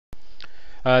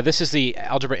This is the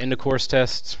Algebra End of Course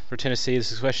test for Tennessee.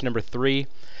 This is question number 3.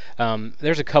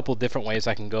 There's a couple different ways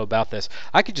I can go about this.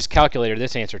 I could just calculate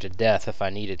this answer to death if I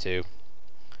needed to.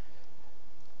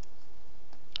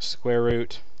 Square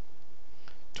root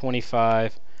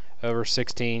 25 over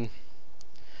 16.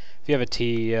 If you have a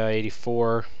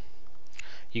T84,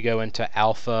 you go into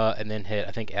alpha and then hit,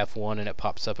 I think, F1, and it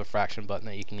pops up a fraction button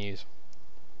that you can use.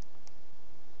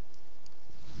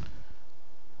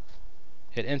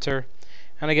 Hit enter,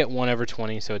 and I get 1 over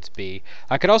 20, so it's B.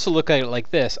 I could also look at it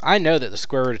like this. I know that the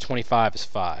square root of 25 is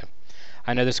 5.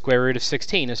 I know the square root of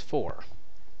 16 is 4.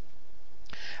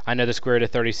 I know the square root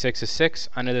of 36 is 6.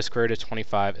 I know the square root of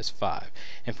 25 is 5.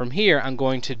 And from here, I'm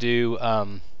going to do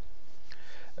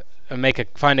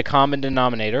find a common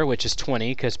denominator, which is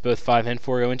 20, because both 5 and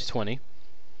 4 go into 20.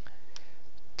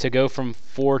 To go from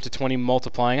 4 to 20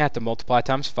 multiplying, I have to multiply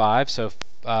times 5, so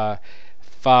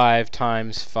 5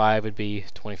 times 5 would be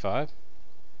 25.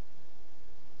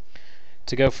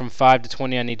 To go from 5 to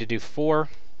 20, I need to do 4.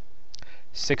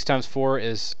 6 times 4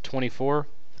 is 24.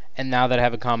 And now that I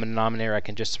have a common denominator, I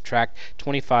can just subtract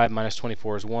 25 minus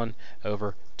 24 is 1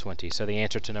 over 20. So the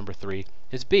answer to number 3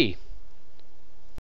 is B.